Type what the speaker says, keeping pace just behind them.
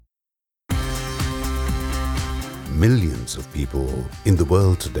millions of people in the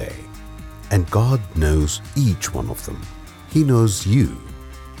world today, and God knows each one of them. He knows you.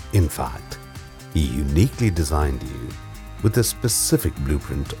 In fact, He uniquely designed you with a specific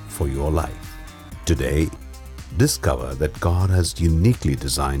blueprint for your life. Today, discover that God has uniquely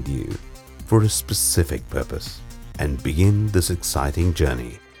designed you for a specific purpose and begin this exciting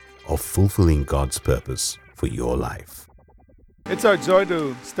journey of fulfilling God's purpose for your life. It's our joy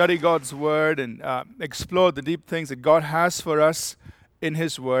to study God's Word and explore the deep things that God has for us in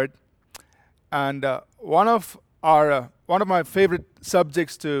His Word. And one of my favorite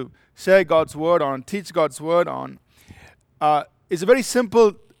subjects to share God's Word on, teach God's Word on, is a very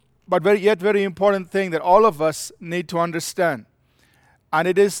simple but very important thing that all of us need to understand. And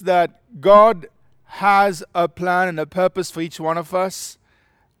it is that God has a plan and a purpose for each one of us.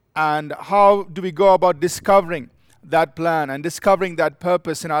 And how do we go about discovering that plan and discovering that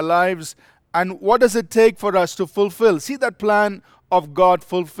purpose in our lives? And what does it take for us to see that plan of God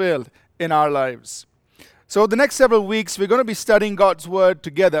fulfilled in our lives? So the next several weeks, we're going to be studying God's Word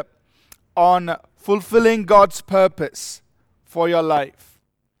together on fulfilling God's purpose for your life.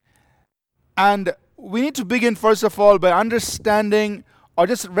 And we need to begin, first of all, by understanding or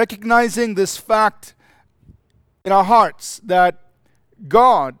just recognizing this fact in our hearts that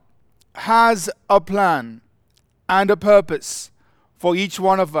God has a plan and a purpose for each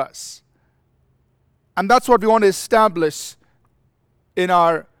one of us. And that's what we want to establish in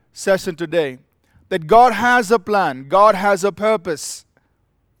our session today. That God has a plan, God has a purpose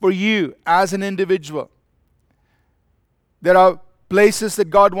for you as an individual. There are places that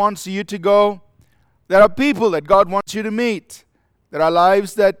God wants you to go. There are people that God wants you to meet. There are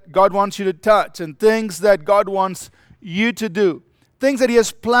lives that God wants you to touch and things that God wants you to do. Things that He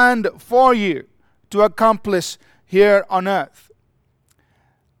has planned for you to accomplish here on earth.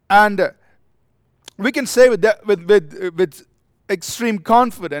 And we can say with extreme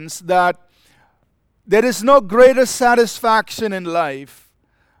confidence that there is no greater satisfaction in life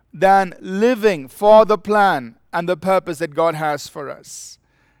than living for the plan and the purpose that God has for us.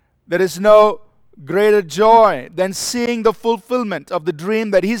 There is no greater joy than seeing the fulfillment of the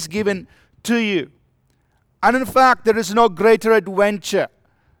dream that He's given to you. And in fact, there is no greater adventure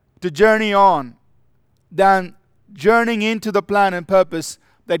to journey on than journeying into the plan and purpose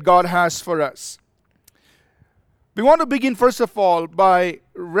that God has for us. We want to begin, first of all, by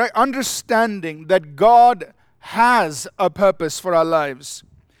understanding that God has a purpose for our lives.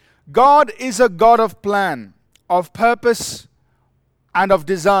 God is a God of plan, of purpose, and of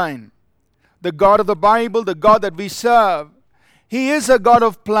design. The God of the Bible, the God that we serve, He is a God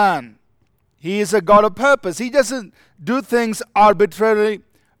of plan. He is a God of purpose. He doesn't do things arbitrarily,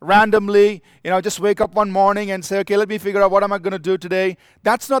 randomly, just wake up one morning and say, okay, let me figure out what am I going to do today.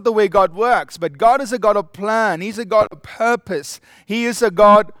 That's not the way God works. But God is a God of plan. He's a God of purpose. He is a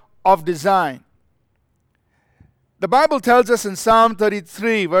God of design. The Bible tells us in Psalm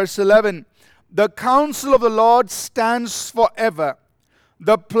 33, verse 11, the counsel of the Lord stands forever,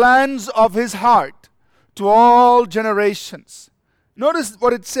 the plans of His heart to all generations. Notice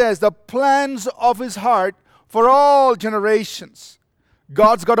what it says, the plans of His heart for all generations.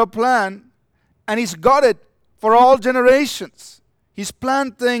 God's got a plan, and He's got it for all generations. He's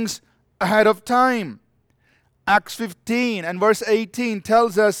planned things ahead of time. Acts 15 and verse 18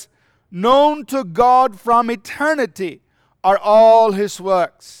 tells us, known to God from eternity are all His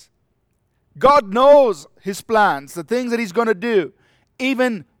works. God knows His plans, the things that He's going to do,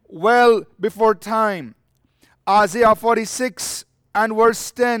 even well before time. Isaiah 46 and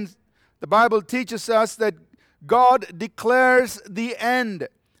verse 10, the Bible teaches us that God declares the end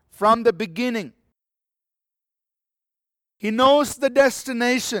from the beginning. He knows the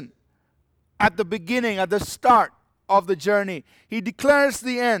destination at the beginning, at the start of the journey. He declares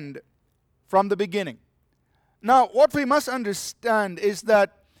the end from the beginning. Now, what we must understand is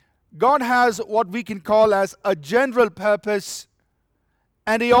that God has what we can call as a general purpose,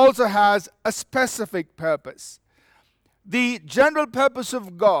 and He also has a specific purpose. The general purpose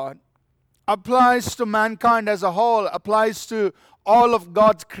of God applies to mankind as a whole, applies to all of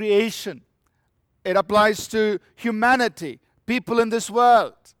God's creation. It applies to humanity, people in this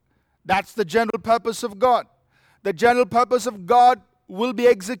world. That's the general purpose of God. The general purpose of God will be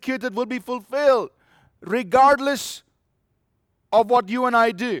executed, will be fulfilled, regardless of what you and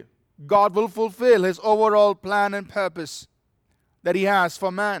I do. God will fulfill His overall plan and purpose that He has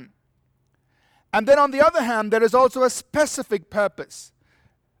for man. And then on the other hand, there is also a specific purpose.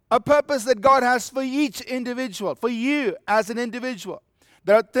 A purpose that God has for each individual, for you as an individual.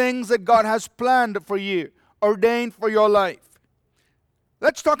 There are things that God has planned for you, ordained for your life.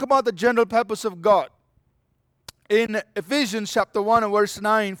 Let's talk about the general purpose of God. In Ephesians chapter 1 and verse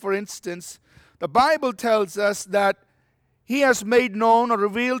 9, for instance, the Bible tells us that He has made known or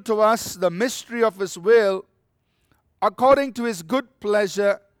revealed to us the mystery of His will according to His good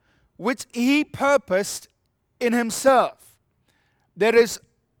pleasure, which He purposed in Himself. There is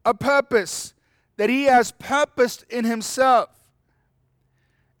a purpose that He has purposed in Himself.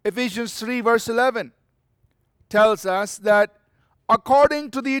 Ephesians 3 verse 11 tells us that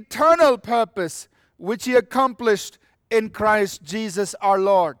according to the eternal purpose which He accomplished in Christ Jesus our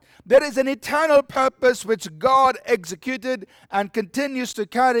Lord. There is an eternal purpose which God executed and continues to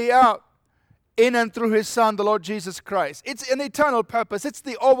carry out in and through His Son, the Lord Jesus Christ. It's an eternal purpose. It's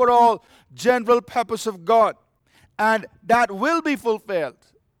the overall general purpose of God. And that will be fulfilled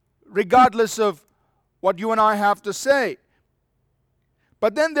regardless of what you and I have to say.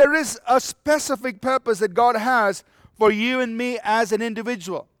 But then there is a specific purpose that God has for you and me as an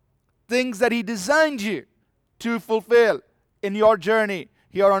individual. Things that He designed you to fulfill in your journey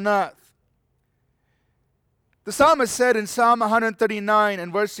here on earth. The psalmist said in Psalm 139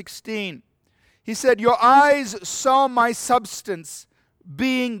 and verse 16, he said, "Your eyes saw my substance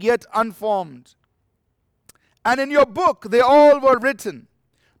being yet unformed. And in your book they all were written,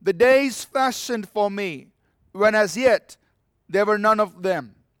 the days fashioned for me, when as yet there were none of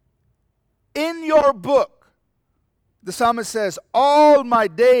them." In your book, the psalmist says, all my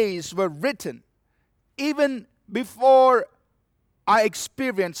days were written, even before I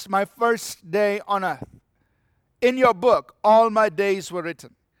experienced my first day on earth. In your book, all my days were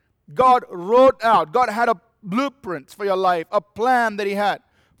written. God wrote out, God had a blueprint for your life, a plan that He had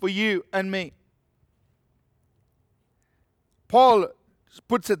for you and me. Paul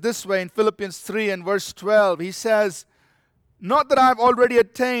puts it this way in Philippians 3 and verse 12. He says, "Not that I have already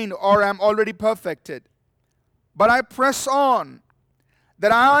attained or am already perfected, but I press on,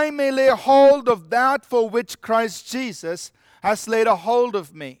 that I may lay hold of that for which Christ Jesus has laid a hold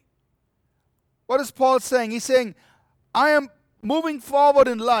of me." What is Paul saying? He's saying, I am moving forward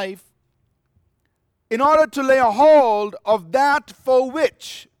in life in order to lay a hold of that for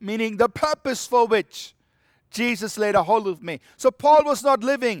which, meaning the purpose for which Jesus laid a hold of me. So Paul was not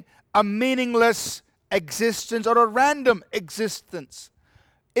living a meaningless existence or a random existence.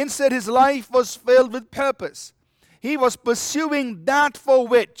 Instead, his life was filled with purpose. He was pursuing that for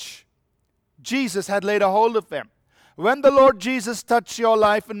which Jesus had laid a hold of him. When the Lord Jesus touched your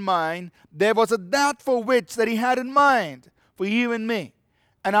life and mine, there was a that for which that He had in mind for you and me.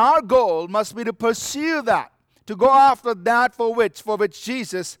 And our goal must be to pursue that, to go after that for which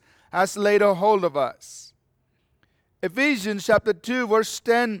Jesus has laid a hold of us. Ephesians chapter 2 verse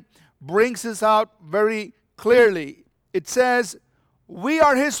 10 brings this out very clearly. It says, "We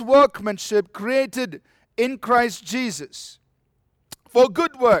are His workmanship, created in Christ Jesus for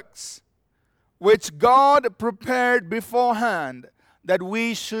good works, which God prepared beforehand that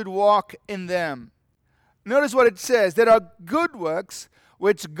we should walk in them." Notice what it says. There are good works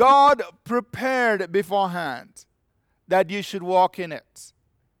which God prepared beforehand that you should walk in it.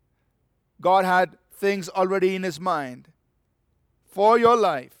 God had things already in His mind for your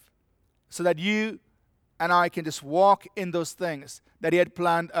life so that you and I can just walk in those things that He had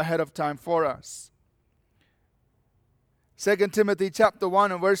planned ahead of time for us. 2 Timothy chapter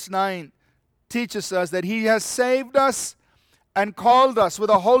 1 and verse 9 teaches us that He has saved us and called us with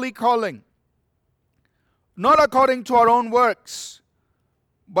a holy calling, not according to our own works,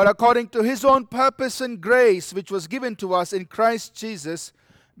 but according to His own purpose and grace, which was given to us in Christ Jesus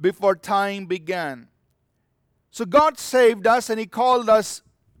before time began. So God saved us and He called us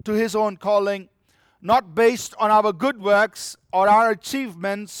to His own calling, not based on our good works or our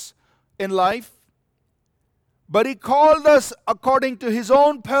achievements in life, but He called us according to His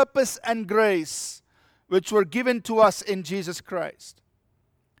own purpose and grace, which were given to us in Jesus Christ.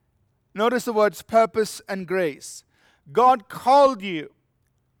 Notice the words purpose and grace. God called you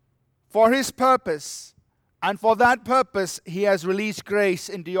for His purpose, and for that purpose He has released grace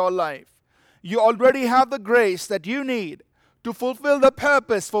into your life. You already have the grace that you need to fulfill the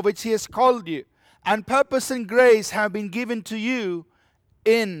purpose for which He has called you. And purpose and grace have been given to you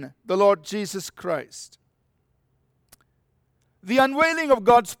in the Lord Jesus Christ. The unveiling of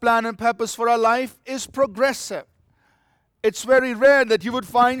God's plan and purpose for our life is progressive. It's very rare that you would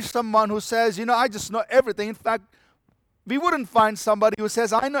find someone who says, I just know everything. In fact, we wouldn't find somebody who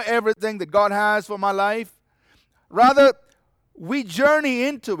says, I know everything that God has for my life. Rather, we journey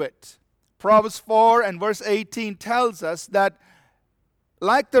into it. Proverbs 4 and verse 18 tells us that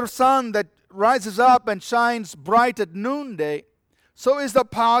like the sun that rises up and shines bright at noonday, so is the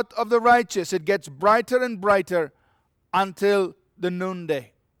path of the righteous. It gets brighter and brighter until the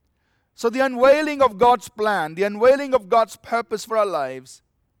noonday. So the unveiling of God's plan, the unveiling of God's purpose for our lives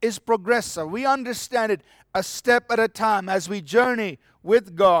is progressive. We understand it a step at a time as we journey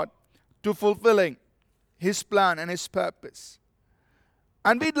with God to fulfilling His plan and His purpose.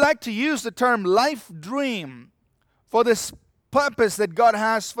 And we'd like to use the term life dream for this purpose that God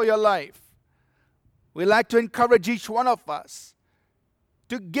has for your life. We'd like to encourage each one of us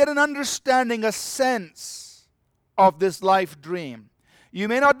to get an understanding, a sense of this life dream. You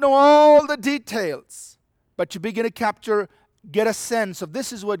may not know all the details, but you begin to get a sense of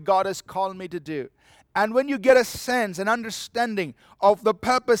this is what God has called me to do. And when you get a sense, an understanding of the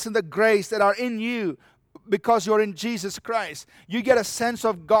purpose and the grace that are in you because you're in Jesus Christ, you get a sense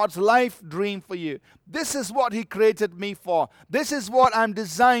of God's life dream for you. This is what He created me for. This is what I'm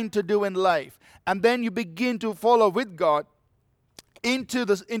designed to do in life. And then you begin to follow with God into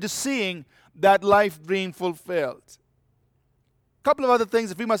seeing that life dream fulfilled. A couple of other things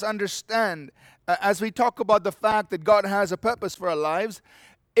that we must understand as we talk about the fact that God has a purpose for our lives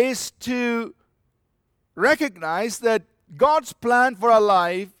is to recognize that God's plan for our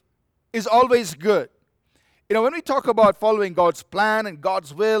life is always good. You know, when we talk about following God's plan and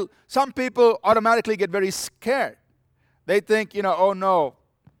God's will, some people automatically get very scared. They think, oh no,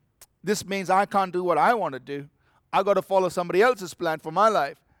 this means I can't do what I want to do. I've got to follow somebody else's plan for my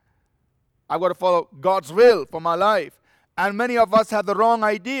life. I've got to follow God's will for my life. And many of us have the wrong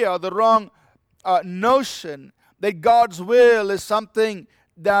idea or the wrong notion that God's will is something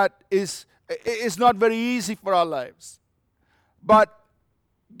that is not very easy for our lives. But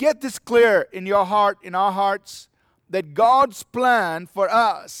get this clear in your heart, in our hearts, that God's plan for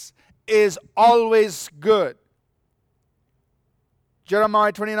us is always good.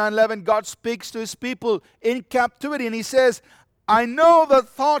 Jeremiah 29:11, God speaks to His people in captivity, and He says, I know the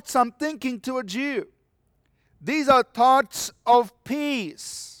thoughts I'm thinking towards you. These are thoughts of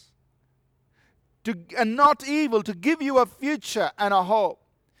peace and not evil, to give you a future and a hope.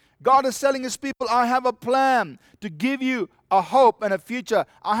 God is telling His people, I have a plan to give you a hope and a future.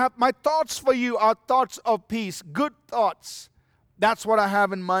 My thoughts for you are thoughts of peace, good thoughts. That's what I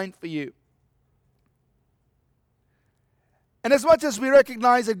have in mind for you. And as much as we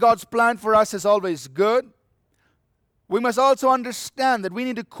recognize that God's plan for us is always good, we must also understand that we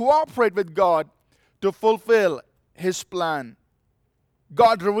need to cooperate with God to fulfill His plan.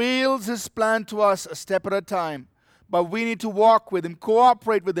 God reveals His plan to us a step at a time, but we need to walk with Him,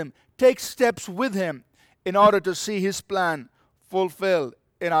 cooperate with Him, take steps with Him in order to see His plan fulfilled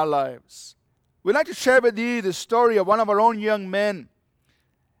in our lives. We'd like to share with you the story of one of our own young men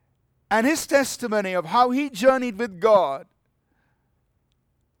and his testimony of how he journeyed with God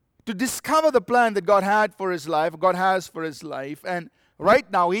to discover the plan that God had for his life, God has for his life. And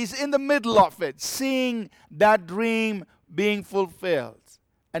right now, he's in the middle of it, seeing that dream being fulfilled.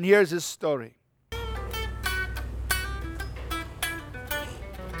 And here's his story.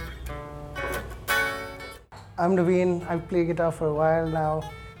 I'm Naveen. I've played guitar for a while now.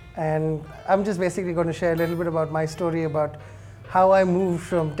 And I'm just basically going to share a little bit about my story about how I moved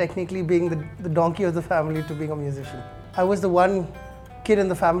from technically being the donkey of the family to being a musician. I was the one kid in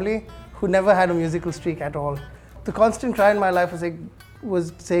the family who never had a musical streak at all. The constant cry in my life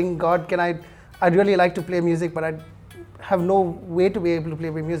was saying, God, I'd really like to play music, but I have no way to be able to play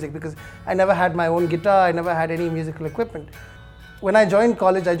music because I never had my own guitar, I never had any musical equipment. When I joined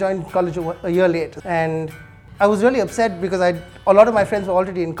college a year late, and I was really upset because a lot of my friends were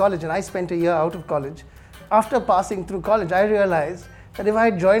already in college and I spent a year out of college. After passing through college, I realized that if I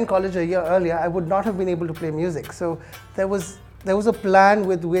had joined college a year earlier, I would not have been able to play music. So there was a plan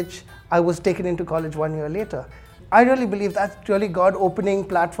with which I was taken into college 1 year later. I really believe that's really God opening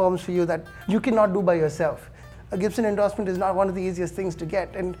platforms for you that you cannot do by yourself. A Gibson endorsement is not one of the easiest things to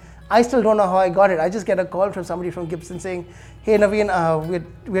get, and I still don't know how I got it. I just get a call from somebody from Gibson saying, hey Naveen,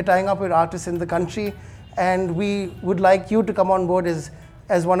 we're tying up with artists in the country and we would like you to come on board as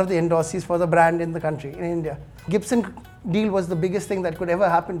one of the endorsees for the brand in the country, in India. Gibson deal was the biggest thing that could ever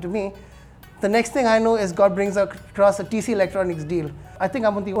happen to me. The next thing I know is God brings across a TC Electronics deal. I think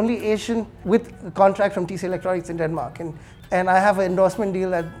I'm the only Asian with a contract from TC Electronics in Denmark. And I have an endorsement deal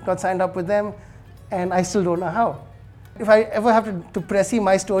that got signed up with them, and I still don't know how. If I ever have to pressy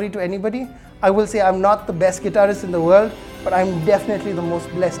my story to anybody, I will say I'm not the best guitarist in the world, but I'm definitely the most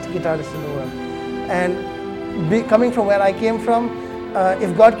blessed guitarist in the world. And coming from where I came from,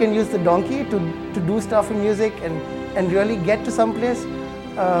 if God can use the donkey to do stuff in music and really get to some place,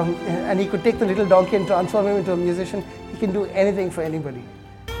 and He could take the little donkey and transform him into a musician, He can do anything for anybody.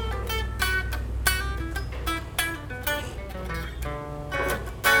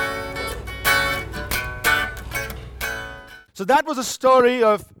 So that was a story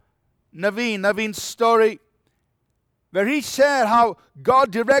of Naveen's story, where he shared how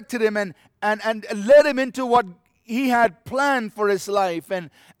God directed him and led him into what he had planned for his life.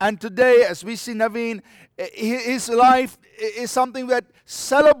 And today, as we see Naveen, his life is something that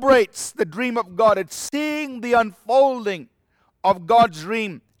celebrates the dream of God. It's seeing the unfolding of God's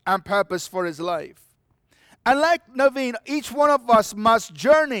dream and purpose for his life. And like Naveen, each one of us must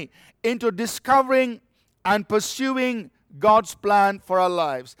journey into discovering and pursuing God's plan for our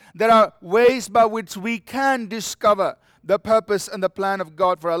lives. There are ways by which we can discover the purpose and the plan of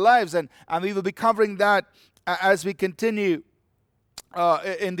God for our lives, and we will be covering that as we continue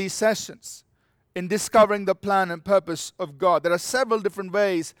in these sessions, in discovering the plan and purpose of God. There are several different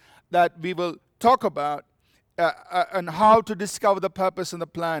ways that we will talk about and how to discover the purpose and the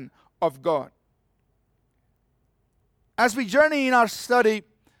plan of God. As we journey in our study,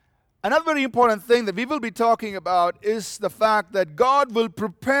 another very important thing that we will be talking about is the fact that God will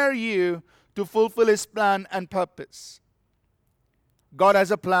prepare you to fulfill His plan and purpose. God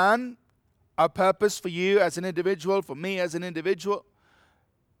has a plan, a purpose for you as an individual, for me as an individual,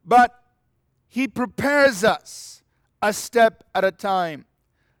 but He prepares us a step at a time.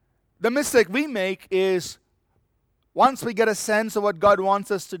 The mistake we make is once we get a sense of what God wants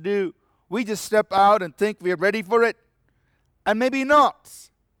us to do, we just step out and think we are ready for it. And maybe not.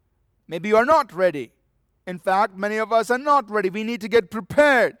 Maybe you are not ready. In fact, many of us are not ready. We need to get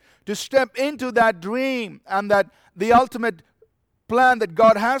prepared to step into that dream and that the ultimate plan that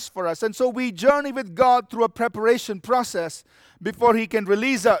God has for us. And so we journey with God through a preparation process before He can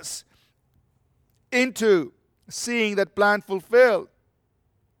release us into seeing that plan fulfilled.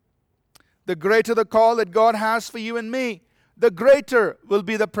 The greater the call that God has for you and me, the greater will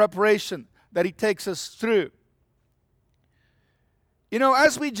be the preparation that He takes us through. You know,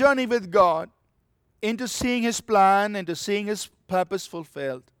 as we journey with God into seeing His plan, into seeing His purpose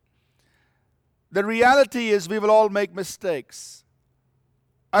fulfilled, the reality is we will all make mistakes.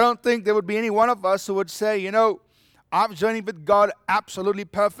 I don't think there would be any one of us who would say, you know, I've journeyed with God absolutely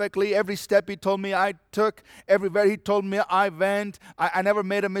perfectly. Every step He told me I took, everywhere He told me I went. I never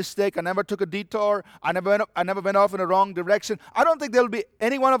made a mistake. I never took a detour. I never went off in a wrong direction. I don't think there will be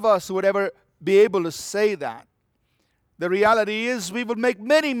any one of us who would ever be able to say that. The reality is we will make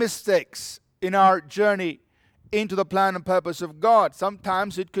many mistakes in our journey into the plan and purpose of God.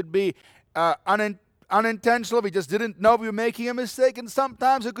 Sometimes it could be unintentional. We just didn't know we were making a mistake. And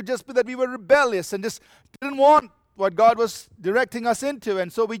sometimes it could just be that we were rebellious and just didn't want what God was directing us into.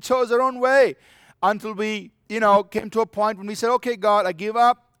 And so we chose our own way until we, came to a point when we said, okay, God, I give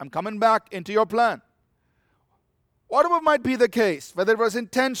up. I'm coming back into your plan. Whatever might be the case, whether it was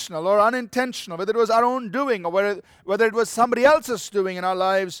intentional or unintentional, whether it was our own doing or whether it was somebody else's doing in our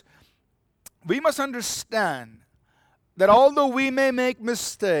lives, we must understand that although we may make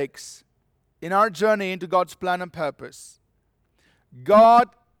mistakes in our journey into God's plan and purpose, God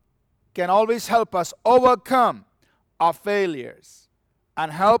can always help us overcome our failures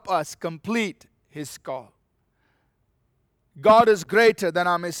and help us complete His call. God is greater than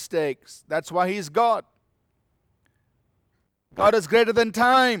our mistakes. That's why He's God. God is greater than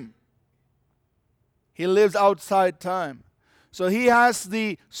time. He lives outside time. So He has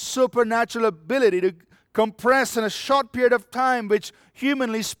the supernatural ability to compress in a short period of time, which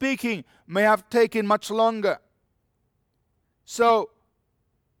humanly speaking may have taken much longer. So,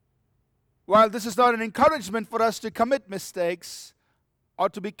 while this is not an encouragement for us to commit mistakes or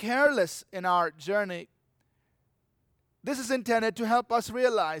to be careless in our journey, this is intended to help us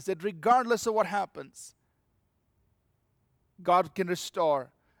realize that regardless of what happens, God can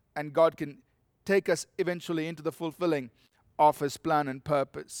restore and God can take us eventually into the fulfilling of His plan and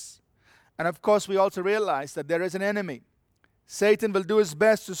purpose. And of course, we also realize that there is an enemy. Satan will do his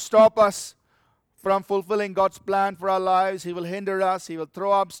best to stop us from fulfilling God's plan for our lives. He will hinder us. He will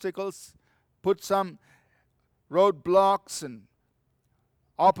throw obstacles, put some roadblocks and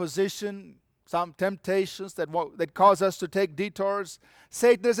opposition, some temptations that cause us to take detours.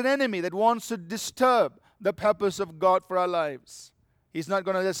 Satan is an enemy that wants to disturb the purpose of God for our lives. He's not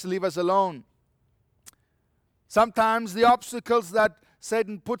going to just leave us alone. Sometimes the obstacles that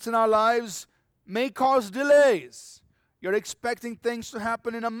Satan puts in our lives may cause delays. You're expecting things to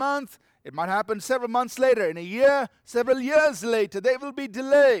happen in a month. It might happen several months later. In a year, several years later, there will be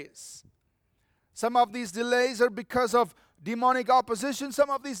delays. Some of these delays are because of demonic opposition. Some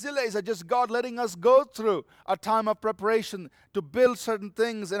of these delays are just God letting us go through a time of preparation to build certain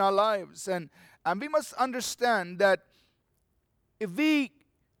things in our lives. And we must understand that if we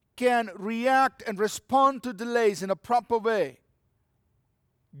can react and respond to delays in a proper way,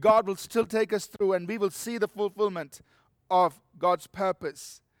 God will still take us through and we will see the fulfillment of God's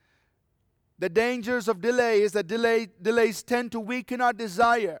purpose. The dangers of delay is that delays tend to weaken our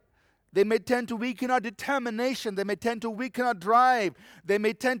desire. They may tend to weaken our determination. They may tend to weaken our drive. They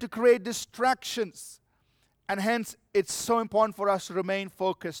may tend to create distractions. And hence, it's so important for us to remain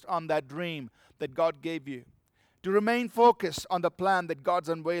focused on that dream that God gave you, to remain focused on the plan that God's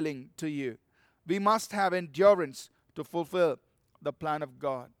unveiling to you. We must have endurance to fulfill the plan of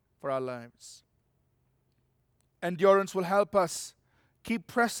God for our lives. Endurance will help us keep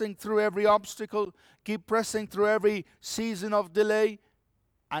pressing through every obstacle, keep pressing through every season of delay,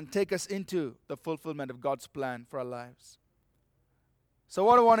 and take us into the fulfillment of God's plan for our lives. So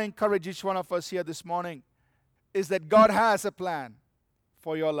what I want to encourage each one of us here this morning is that God has a plan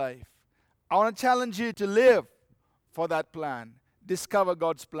for your life. I want to challenge you to live for that plan. Discover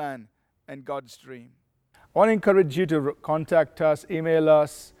God's plan and God's dream. I want to encourage you to contact us, email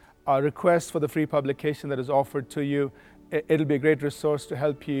us, request for the free publication that is offered to you. It'll be a great resource to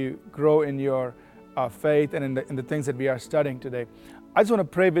help you grow in your faith and in the things that we are studying today. I just want to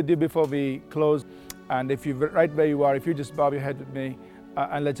pray with you before we close. And if you're right where you are, if you just bow your head with me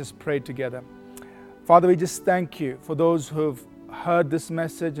and let's just pray together. Father, we just thank you for those who've heard this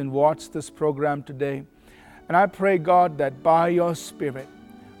message and watched this program today. And I pray, God, that by your Spirit,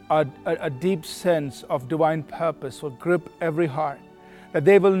 a deep sense of divine purpose will grip every heart, that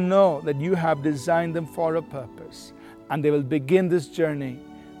they will know that you have designed them for a purpose, and they will begin this journey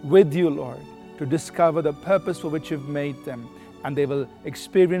with you, Lord, to discover the purpose for which you've made them, and they will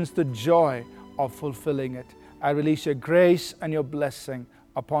experience the joy of fulfilling it. I release your grace and your blessing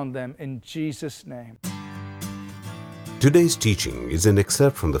upon them in Jesus' name. Today's teaching is an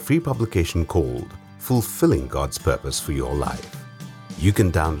excerpt from the free publication called Fulfilling God's Purpose for Your Life. You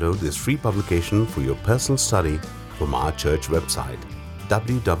can download this free publication for your personal study from our church website,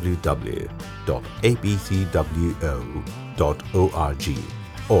 www.apcwo.org,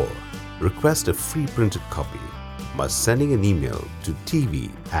 or request a free printed copy by sending an email to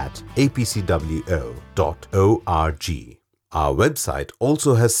tv@apcwo.org. Our website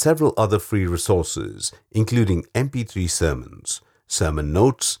also has several other free resources, including MP3 sermons, sermon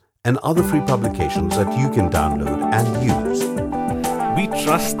notes, and other free publications that you can download and use. We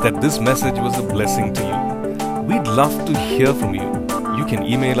trust that this message was a blessing to you. We'd love to hear from you. You can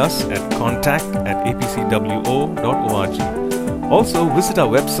email us at contact@apcwo.org. Also, visit our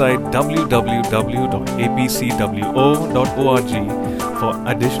website www.apcwo.org for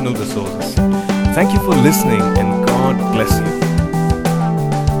additional resources. Thank you for listening, and God bless you.